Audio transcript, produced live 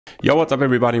Yo, what's up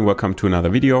everybody, and welcome to another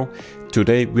video.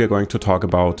 Today we are going to talk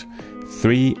about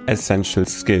 3 essential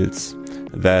skills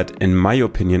that, in my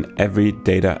opinion, every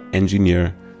data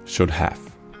engineer should have.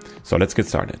 So let's get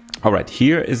started. Alright,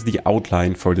 here is the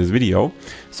outline for this video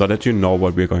so that you know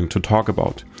what we're going to talk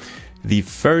about. The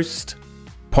first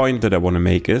point that I want to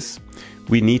make is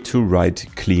we need to write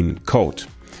clean code.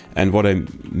 And what I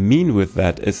mean with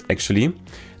that is actually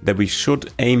that we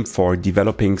should aim for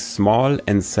developing small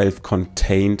and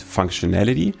self-contained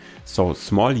functionality, so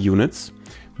small units,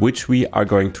 which we are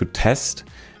going to test.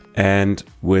 And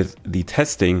with the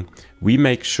testing, we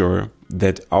make sure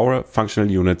that our functional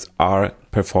units are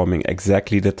performing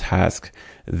exactly the task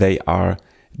they are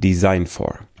designed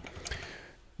for.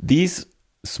 These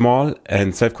small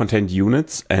and self-contained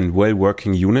units and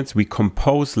well-working units we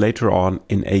compose later on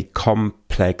in a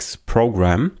complex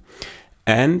program.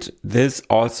 And this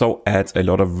also adds a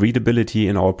lot of readability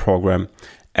in our program,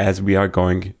 as we are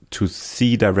going to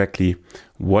see directly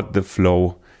what the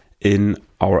flow in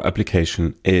our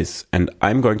application is. And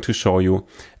I'm going to show you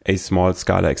a small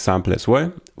Scala example as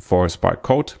well for Spark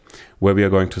code, where we are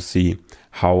going to see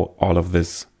how all of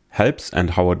this helps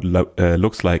and how it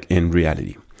looks like in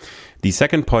reality. The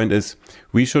second point is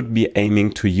we should be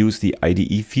aiming to use the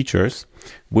IDE features,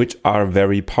 which are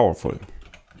very powerful.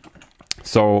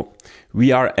 So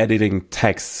we are editing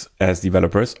texts as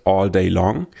developers all day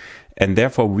long, and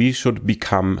therefore we should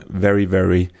become very,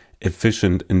 very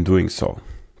efficient in doing so.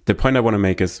 The point I want to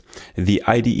make is the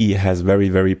IDE has very,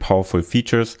 very powerful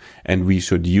features, and we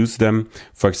should use them,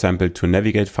 for example, to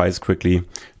navigate files quickly,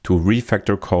 to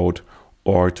refactor code,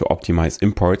 or to optimize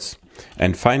imports.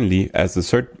 And finally, as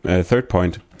the third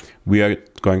point, we are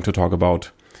going to talk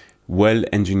about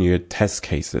well-engineered test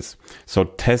cases. So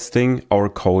testing our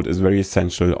code is very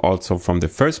essential also from the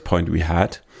first point we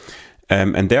had.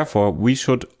 And therefore, we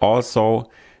should also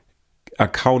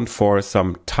account for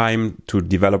some time to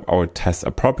develop our tests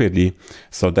appropriately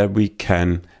so that we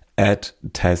can add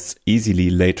tests easily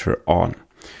later on.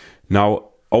 Now,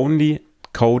 only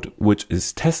code which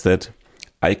is tested,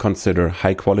 I consider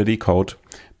high-quality code,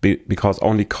 because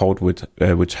only code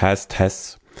which has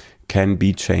tests can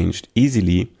be changed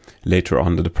easily later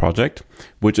on in the project,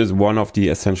 which is one of the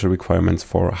essential requirements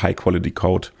for high quality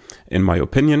code, in my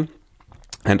opinion.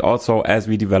 And also, as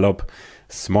we develop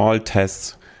small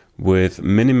tests with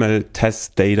minimal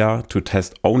test data to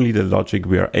test only the logic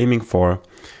we are aiming for,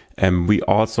 we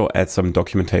also add some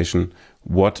documentation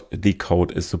what the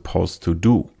code is supposed to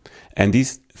do. And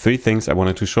these 3 things I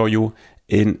wanted to show you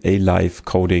in a live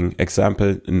coding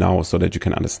example now, so that you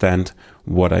can understand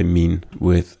what I mean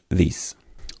with these.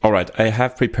 All right, I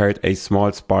have prepared a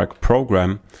small Spark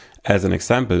program as an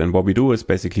example. And what we do is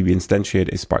basically we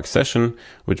instantiate a Spark session,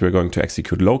 which we're going to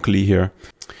execute locally here.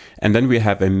 And then we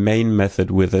have a main method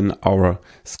within our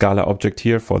Scala object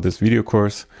here for this video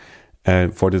course,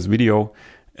 for this video,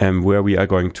 where we are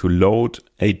going to load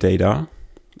a data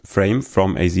frame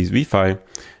from a CSV file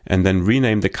and then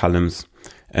rename the columns.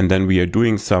 And then we are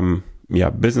doing some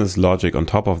business logic on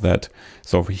top of that.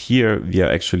 So here we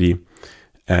are actually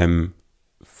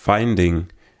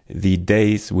finding the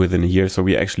days within a year. So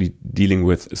we're actually dealing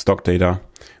with stock data,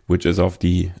 which is of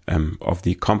the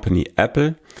company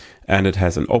Apple, and it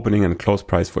has an opening and close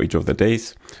price for each of the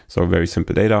days. So very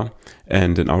simple data.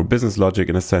 And in our business logic,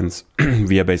 in a sense,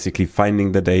 we are basically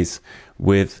finding the days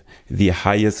with the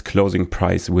highest closing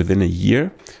price within a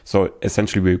year. So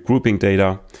essentially we're grouping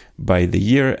data by the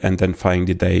year and then finding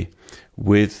the day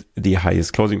with the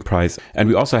highest closing price. And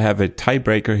we also have a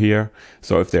tiebreaker here.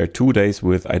 So if there are 2 days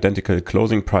with identical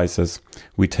closing prices,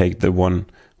 we take the one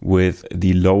with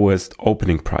the lowest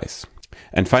opening price.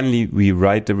 And finally, we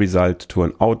write the result to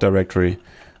an out directory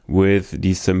with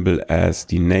the symbol as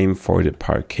the name for the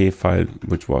Parquet file,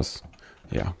 which was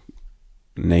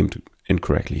named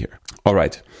incorrectly here. All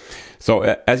right. So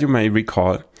as you may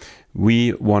recall,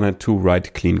 we wanted to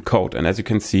write clean code. And as you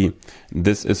can see,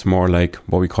 this is more like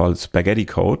what we call spaghetti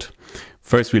code.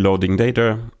 First, we're loading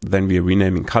data, then we're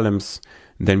renaming columns,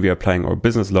 then we're applying our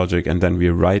business logic, and then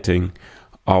we're writing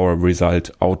our result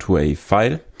out to a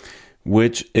file,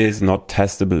 which is not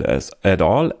testable at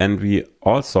all. And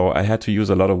I had to use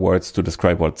a lot of words to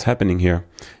describe what's happening here.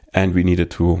 And we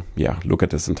needed to look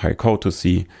at this entire code to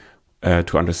see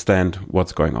to understand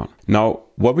what's going on. Now,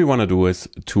 what we want to do is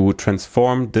to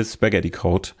transform this spaghetti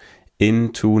code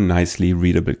into nicely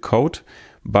readable code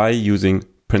by using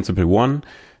principle 1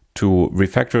 to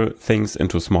refactor things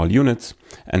into small units,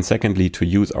 and secondly, to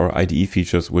use our IDE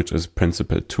features, which is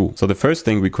principle 2. So the first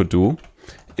thing we could do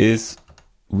is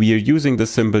we are using the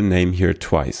symbol name here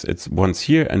twice. It's once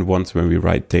here and once when we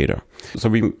write data. So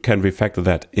we can refactor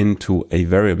that into a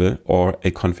variable or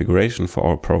a configuration for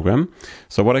our program.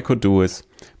 So what I could do is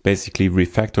basically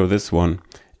refactor this one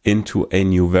into a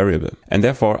new variable. And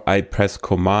therefore I press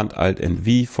Command Alt and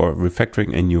V for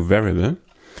refactoring a new variable.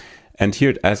 And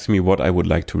here it asks me what I would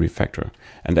like to refactor.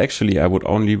 And actually I would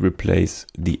only replace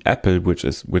the apple, which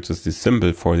is the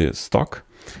symbol for the stock.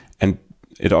 And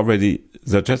it already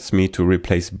suggests me to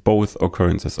replace both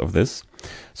occurrences of this.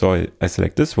 So I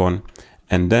select this one,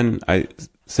 and then I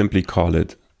simply call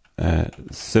it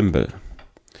symbol.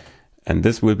 And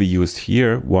this will be used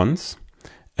here once,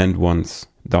 and once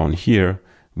down here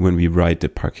when we write the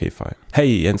Parquet file.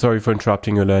 Hey, and sorry for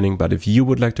interrupting your learning, but if you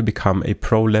would like to become a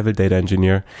pro-level data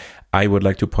engineer, I would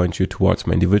like to point you towards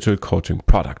my individual coaching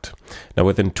product. Now,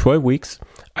 within 12 weeks,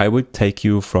 I will take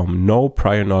you from no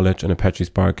prior knowledge in Apache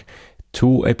Spark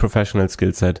to a professional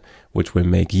skill set, which will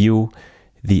make you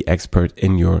the expert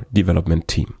in your development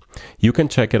team. You can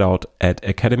check it out at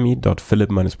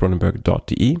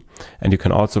academy.philipp-bronnenberg.de, and you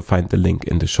can also find the link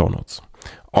in the show notes.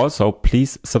 Also,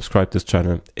 please subscribe this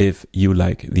channel if you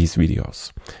like these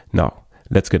videos. Now,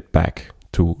 let's get back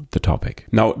to the topic.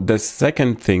 Now, the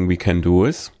second thing we can do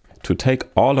is to take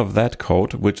all of that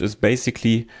code, which is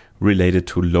basically related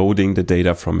to loading the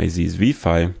data from a CSV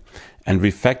file, and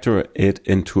refactor it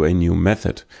into a new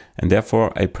method. And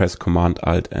therefore I press Command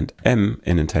Alt and M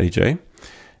in IntelliJ,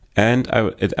 and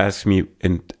it asks me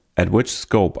at which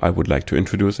scope I would like to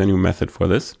introduce a new method for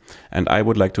this. And I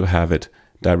would like to have it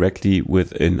directly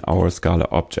within our Scala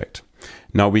object.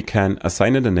 Now we can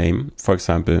assign it a name, for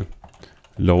example,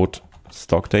 load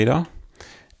stock data.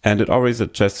 And it already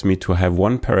suggests me to have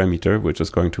one parameter, which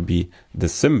is going to be the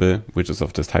symbol, which is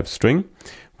of this type string,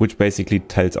 which basically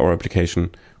tells our application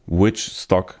which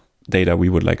stock data we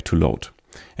would like to load.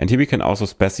 And here we can also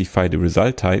specify the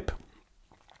result type.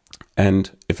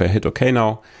 And if I hit OK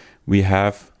now, we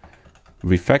have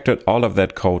refactored all of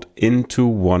that code into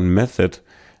one method.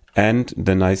 And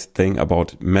the nice thing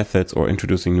about methods or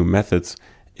introducing new methods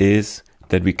is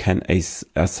that we can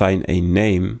assign a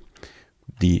name,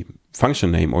 the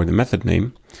function name or the method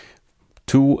name,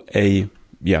 to a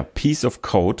piece of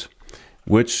code,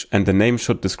 and the name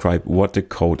should describe what the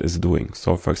code is doing.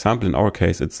 So for example, in our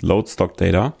case, it's load stock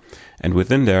data, and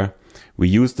within there we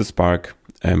use the Spark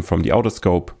from the outer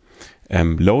scope,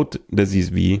 load the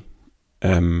CSV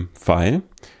file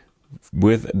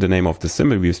with the name of the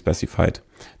symbol we've specified.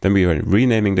 Then we are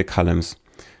renaming the columns,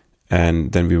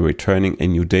 and then we're returning a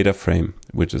new data frame,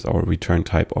 which is our return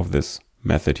type of this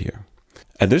method here.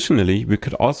 Additionally, we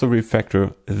could also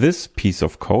refactor this piece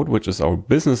of code, which is our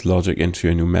business logic, into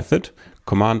a new method,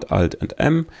 Command Alt and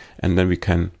M, and then we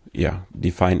can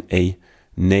define a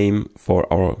name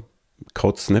for our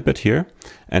code snippet here,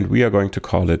 and we are going to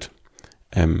call it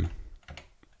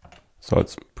so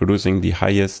it's producing the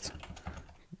highest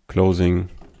closing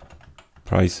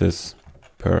prices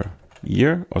per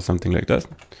year or something like that.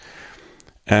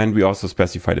 And we also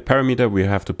specify the parameter. We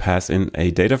have to pass in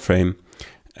a data frame.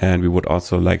 And we would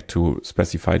also like to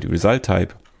specify the result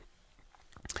type.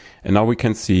 And now we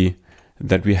can see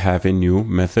that we have a new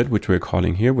method, which we're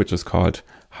calling here, which is called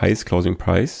highest closing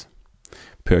price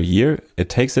per year. It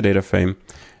takes a data frame,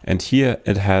 and here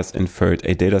it has inferred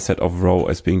a data set of row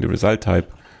as being the result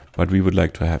type, but we would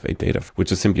like to have a data,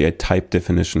 which is simply a type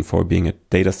definition for being a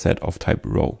data set of type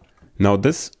row. Now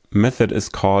this method is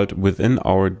called within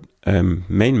our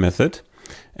main method,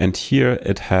 and here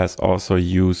it has also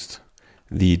used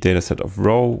the data set of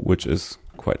row, which is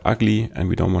quite ugly, and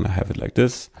we don't want to have it like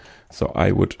this. So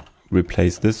I would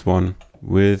replace this one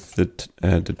with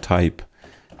the type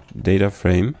data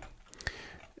frame,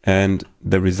 and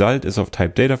the result is of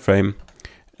type data frame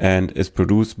and is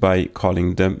produced by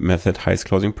calling the method highest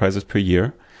closing prices per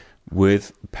year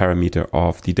with parameter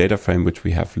of the data frame which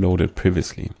we have loaded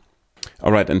previously.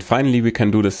 All right, and finally we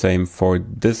can do the same for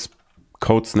this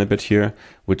code snippet here,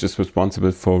 which is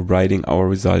responsible for writing our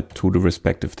result to the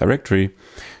respective directory.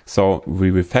 So we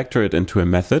refactor it into a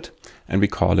method and we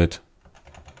call it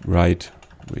write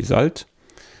result.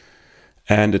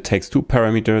 And it takes two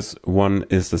parameters. One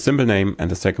is the symbol name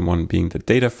and the second one being the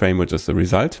data frame, which is the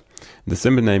result. The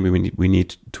symbol name, we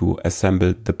need to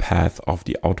assemble the path of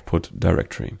the output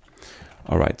directory.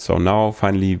 All right, so now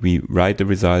finally we write the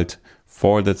result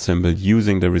for that symbol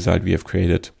using the result we have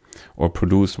created or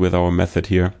produced with our method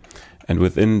here. And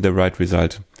within the write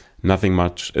result, nothing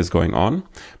much is going on.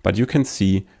 But you can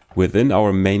see within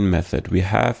our main method, we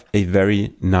have a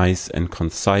very nice and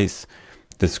concise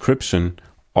description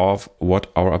of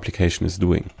what our application is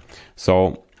doing.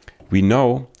 So we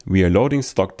know we are loading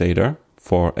stock data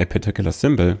for a particular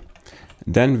symbol.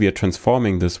 Then we are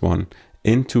transforming this one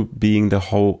into being the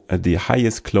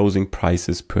highest closing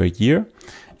prices per year,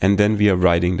 and then we are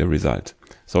writing the result.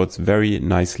 So it's very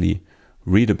nicely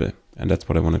readable, and that's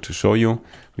what I wanted to show you.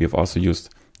 We have also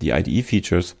used the IDE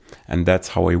features, and that's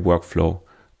how a workflow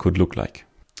could look like.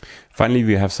 Finally,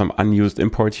 we have some unused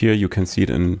import here. You can see it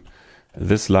in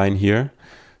this line here.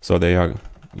 So they are,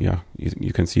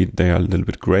 you can see they are a little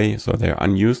bit gray, so they are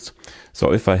unused.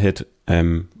 So if I hit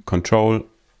Control,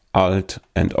 Alt,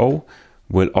 and O,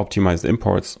 will optimize the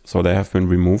imports, so they have been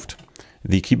removed.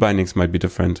 The key bindings might be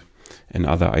different in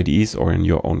other IDEs or in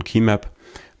your own key map,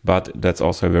 but that's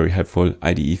also a very helpful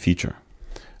IDE feature.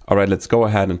 All right, let's go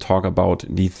ahead and talk about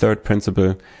the third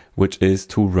principle, which is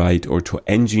to write or to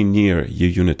engineer your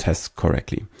unit tests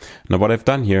correctly. Now, what I've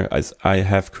done here is I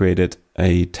have created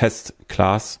a test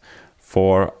class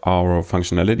for our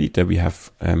functionality that we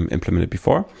have implemented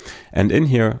before. And in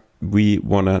here, we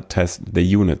want to test the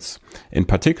units. In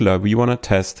particular, we want to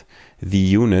test the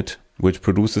unit which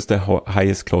produces the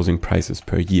highest closing prices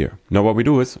per year. Now, what we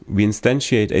do is we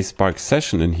instantiate a Spark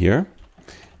session in here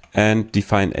and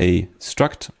define a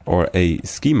struct or a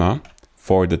schema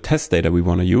for the test data we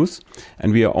want to use.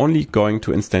 And we are only going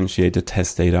to instantiate the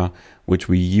test data which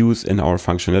we use in our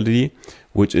functionality,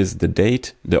 which is the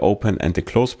date, the open, and the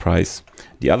close price.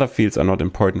 The other fields are not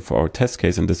important for our test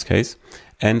case in this case.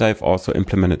 And I've also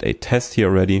implemented a test here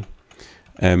already,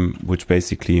 which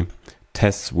basically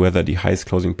tests whether the highest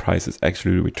closing price is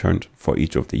actually returned for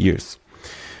each of the years.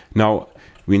 Now,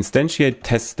 we instantiate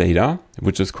test data,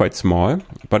 which is quite small,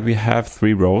 but we have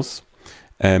 3 rows,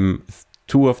 2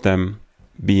 of them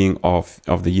being of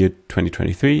the year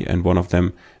 2023 and 1 of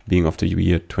them being of the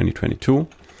year 2022.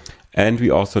 And we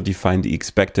also define the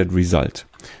expected result.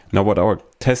 Now, what our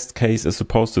test case is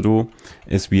supposed to do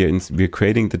is we're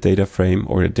creating the data frame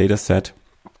or the data set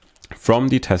from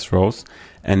the test rows,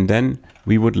 and then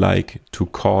we would like to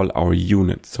call our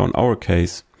unit. So in our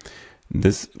case,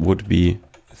 this would be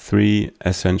 3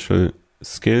 essential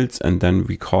skills, and then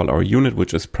we call our unit,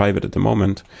 which is private at the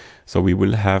moment. So we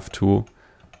will have to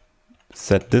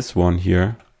set this one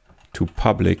here to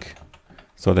public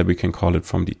so that we can call it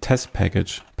from the test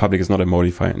package. Public is not a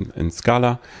modifier in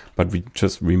Scala, but we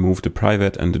just remove the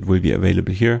private and it will be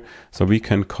available here. So we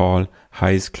can call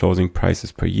highest closing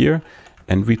prices per year,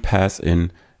 and we pass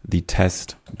in the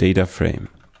test data frame.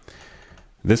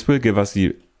 This will give us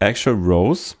the actual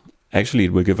rows. Actually,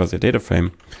 it will give us a data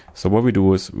frame. So what we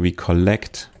do is we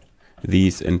collect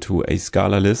these into a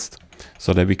Scala list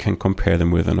so that we can compare them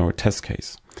within our test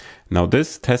case. Now,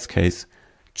 this test case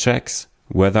checks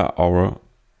whether our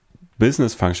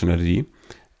business functionality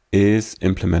is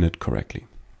implemented correctly.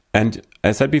 And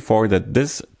I said before that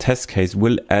this test case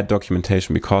will add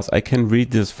documentation, because I can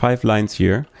read these 5 lines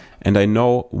here and I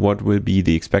know what will be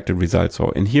the expected result.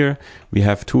 So in here we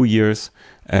have 2 years,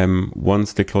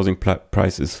 once the closing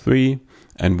price is 3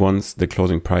 and once the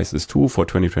closing price is 2 for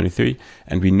 2023,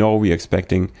 and we know we're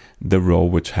expecting the row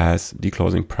which has the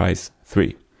closing price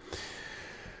 3.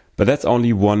 But that's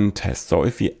only one test. So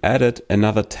if we added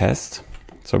another test,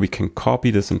 so we can copy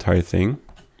this entire thing,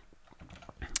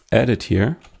 add it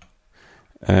here,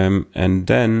 and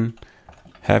then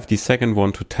have the second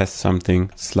one to test something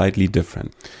slightly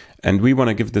different. And we want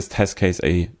to give this test case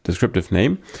a descriptive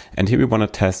name. And here we want to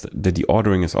test that the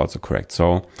ordering is also correct.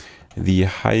 So the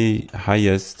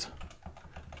highest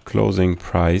closing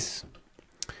price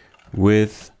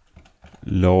with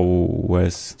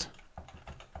lowest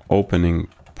opening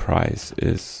price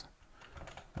is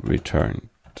returned.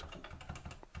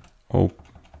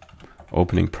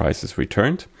 Opening price is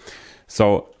returned.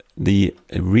 So the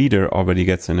reader already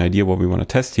gets an idea what we want to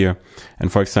test here.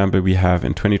 And for example, we have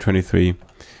in 2023,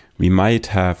 we might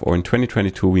have, or in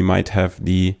 2022, we might have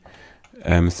the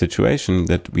situation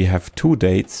that we have 2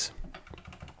 dates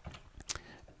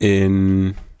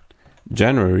in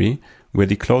January where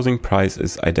the closing price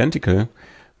is identical,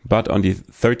 but on the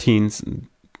 13th,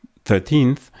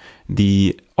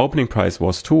 the opening price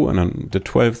was 2, and on the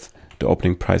 12th, the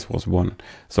opening price was 1.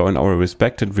 So in our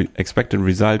expected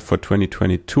result for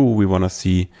 2022, we want to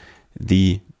see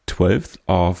the 12th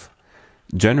of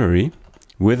January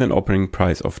with an opening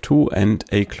price of 2 and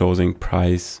a closing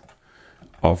price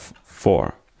of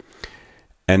 4.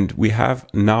 And we have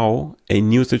now a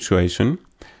new situation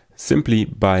simply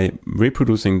by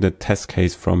reproducing the test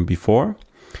case from before.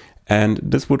 And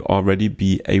this would already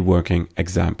be a working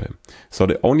example. So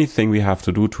the only thing we have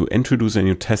to do to introduce a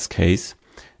new test case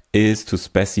is to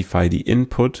specify the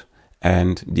input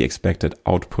and the expected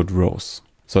output rows.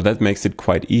 So that makes it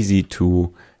quite easy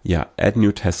to add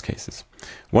new test cases.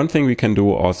 One thing we can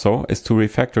do also is to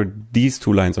refactor these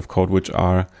 2 lines of code, which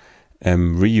are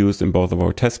reused in both of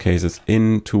our test cases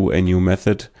into a new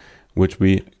method, which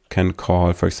we can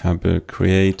call, for example,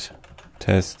 create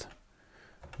test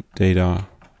data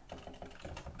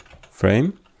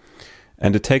frame.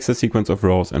 And it takes a sequence of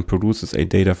rows and produces a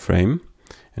data frame.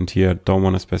 And here I don't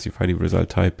want to specify the result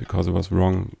type because it was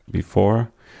wrong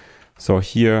before. So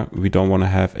here we don't want to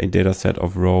have a data set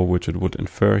of row, which it would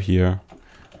infer here,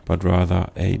 but rather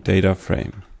a data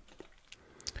frame.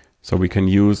 So we can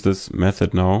use this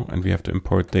method now, and we have to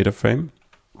import data frame.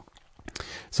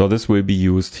 So this will be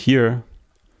used here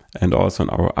and also in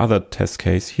our other test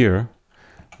case here,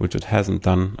 which it hasn't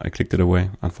done. I clicked it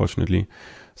away, unfortunately.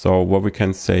 So what we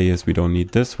can say is we don't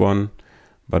need this one,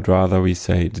 but rather we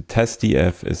say the test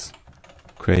df is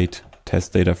create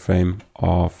test data frame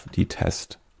of the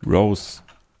test rows.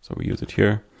 So we use it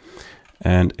here,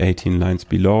 and 18 lines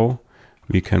below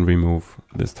we can remove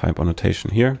this type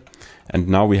annotation here. And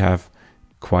now we have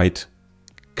quite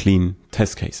clean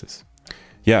test cases.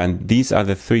 Yeah, and these are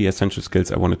the 3 essential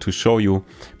skills I wanted to show you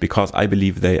because I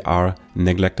believe they are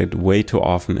neglected way too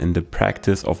often in the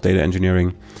practice of data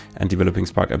engineering and developing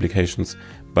Spark applications,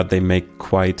 but they make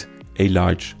quite a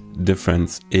large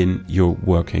difference in your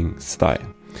working style.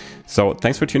 So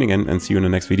thanks for tuning in, and see you in the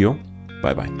next video.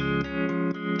 Bye bye.